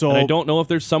 Okay, so and I don't know if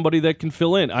there's somebody that can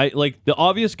fill in. The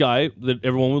obvious guy that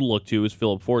everyone would look to is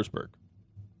Philip Forsberg.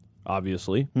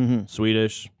 Obviously. Mm-hmm.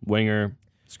 Swedish, winger,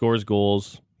 scores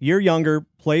goals. Year younger,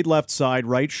 played left side,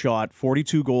 right shot,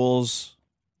 42 goals,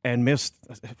 and missed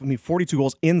 42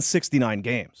 goals in 69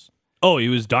 games. Oh, he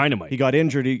was dynamite. He got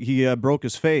injured. He broke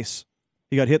his face.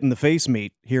 He got hit in the face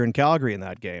meat here in Calgary in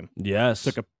that game. Yes.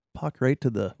 Took a puck right to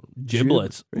the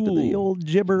Giblets. right to the Ooh. old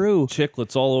gibberoo.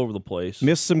 Chicklets all over the place.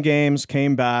 Missed some games,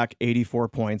 came back, 84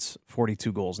 points,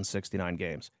 42 goals in 69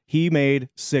 games. He made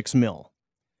 $6 million.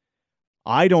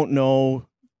 I don't know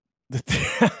that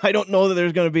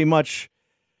there's going to be much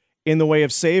in the way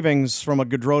of savings from a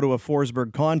Gaudreau to a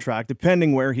Forsberg contract,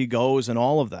 depending where he goes and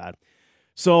all of that.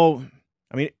 So,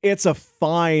 I mean, it's a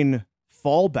fine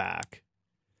fallback.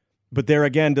 But there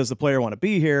again, does the player want to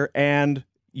be here? And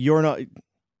you're not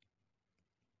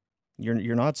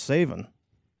saving.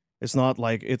 It's not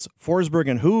like it's Forsberg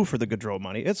and who for the Gaudreau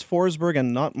money. It's Forsberg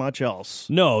and not much else.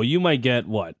 No, you might get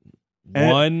what?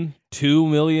 And- 1-2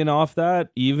 million off that,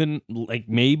 even like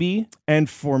maybe. And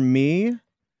for me,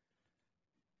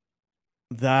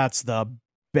 that's the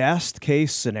best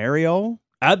case scenario.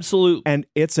 Absolute. And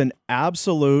it's an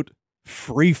absolute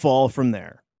free fall from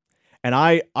there. And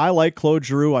I like Claude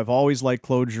Giroux. I've always liked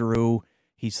Claude Giroux.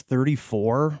 He's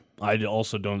 34. I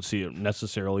also don't see it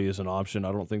necessarily as an option.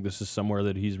 I don't think this is somewhere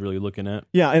that he's really looking at.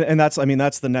 Yeah, and that's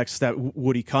the next step.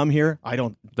 Would he come here? I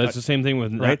don't. That's the same thing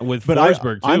with right? with but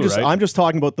Forsberg too, right? I'm just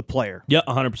talking about the player. Yeah,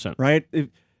 100%. Right.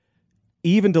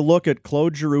 Even to look at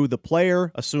Claude Giroux, the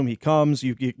player, assume he comes,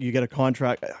 you get a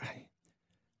contract.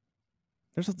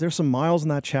 There's some miles in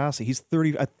that chassis. He's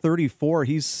 30 at 34.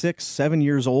 He's 6-7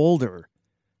 years older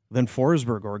than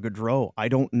Forsberg or Gaudreau. I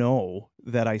don't know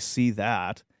that I see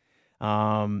that.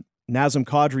 Nazem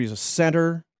Kadri is a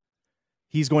center.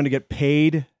 He's going to get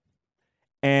paid.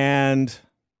 And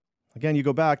again, you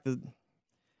go back,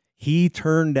 he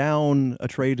turned down a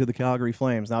trade to the Calgary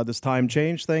Flames. Now, does time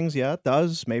change things? Yeah, it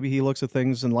does. Maybe he looks at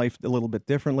things in life a little bit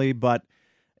differently. But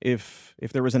if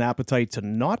there was an appetite to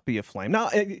not be a Flame. Now,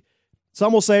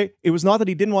 some will say it was not that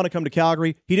he didn't want to come to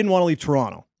Calgary. He didn't want to leave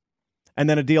Toronto. And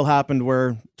then a deal happened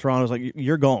where Toronto's like,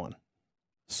 you're going.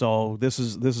 So this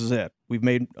is it. We've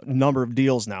made a number of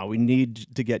deals now. We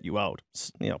need to get you out.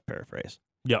 Paraphrase.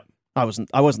 Yeah. I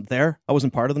wasn't there. I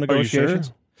wasn't part of the negotiations.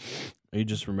 Are you sure? Are you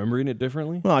just remembering it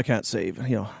differently? Well, I can't say,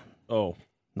 Oh,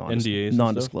 NDAs, and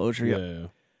non-disclosure. stuff? Yeah. Yeah.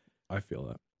 I feel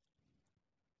that.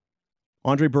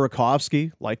 Andre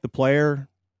Burakovsky, like the player,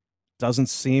 doesn't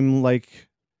seem like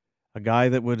a guy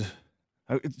that would.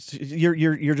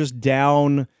 You're just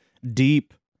down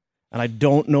deep, and I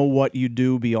don't know what you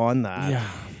do beyond that. Yeah.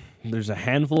 There's a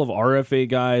handful of RFA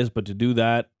guys, but to do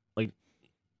that, like,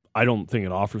 I don't think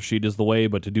an offer sheet is the way,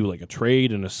 but to do like a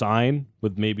trade and a sign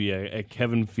with maybe a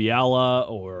Kevin Fiala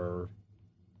or,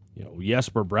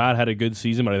 Jesper Bratt had a good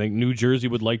season, but I think New Jersey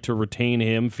would like to retain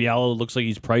him. Fiala looks like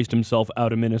he's priced himself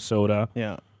out of Minnesota.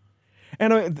 Yeah.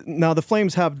 And now the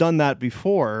Flames have done that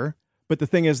before, but the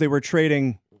thing is they were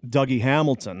trading Dougie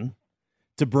Hamilton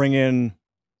to bring in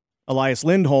Elias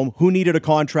Lindholm, who needed a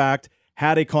contract,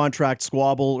 had a contract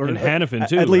squabble. And Hanifin,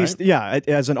 too, at least, right? yeah,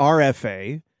 as an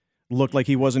RFA, looked like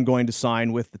he wasn't going to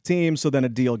sign with the team, so then a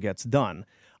deal gets done.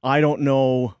 I don't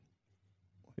know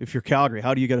if you're Calgary,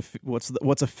 how do you get what's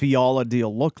a Fiala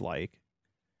deal look like?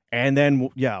 And then,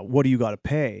 what do you got to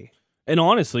pay? And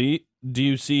honestly, do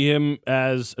you see him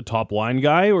as a top line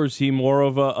guy, or is he more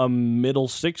of a middle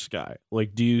six guy?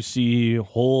 Like, do you see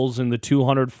holes in the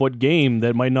 200-foot game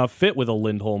that might not fit with a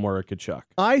Lindholm or a Tkachuk?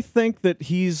 I think that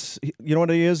he's, you know what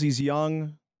he is? He's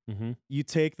young. Mm-hmm. You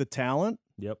take the talent.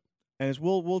 Yep. And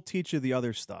we'll teach you the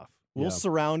other stuff. We'll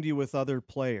surround you with other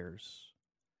players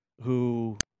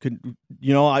who could,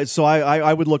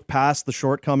 I would look past the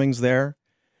shortcomings there.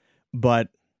 But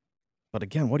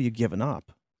again, what are you giving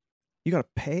up? You got to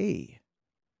pay.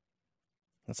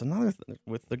 That's another thing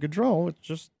with the Gaudreau. It's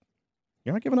just,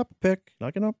 you're not giving up a pick,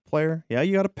 not giving up a player. Yeah,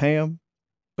 you got to pay him,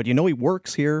 but he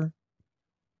works here.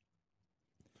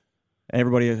 And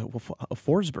everybody,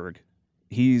 Forsberg,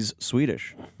 he's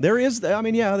Swedish. There is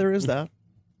that.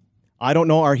 I don't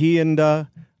know. Are he and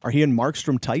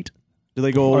Markstrom tight? Do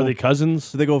they go? Are they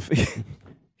cousins? Do they go?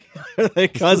 Are they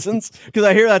cousins? Because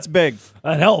I hear that's big.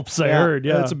 That helps. I heard.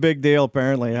 Yeah, that's a big deal.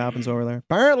 Apparently, it happens over there.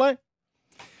 Apparently.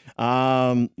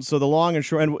 So the long and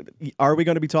short, and are we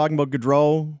going to be talking about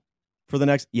Gaudreau for the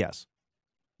next? Yes,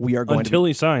 we are going until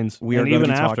he signs. We are going to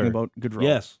be talking about Gaudreau.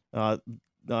 Yes.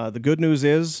 The good news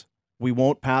is we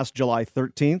won't pass July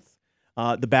 13th.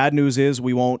 The bad news is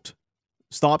we won't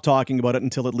stop talking about it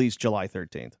until at least July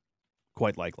 13th,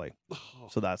 quite likely.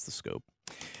 So that's the scoop.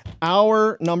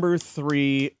 Hour number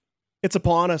 3, it's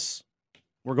upon us.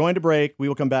 We're going to break. We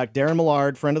will come back. Darren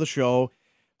Millard, friend of the show,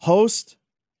 host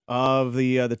of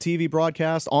the TV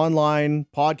broadcast, online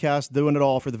podcast, doing it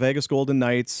all for the Vegas Golden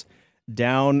Knights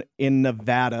down in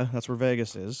Nevada. That's where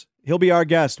Vegas is. He'll be our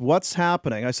guest. What's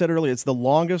happening? I said earlier, it's the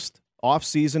longest off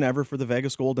season ever for the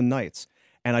Vegas Golden Knights.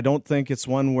 And I don't think it's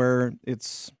one where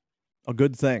it's a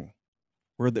good thing.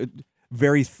 Where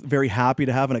very happy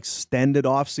to have an extended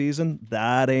offseason.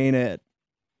 That ain't it.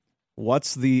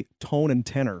 What's the tone and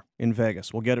tenor in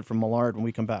Vegas? We'll get it from Millard when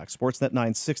we come back. Sportsnet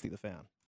 960, The Fan.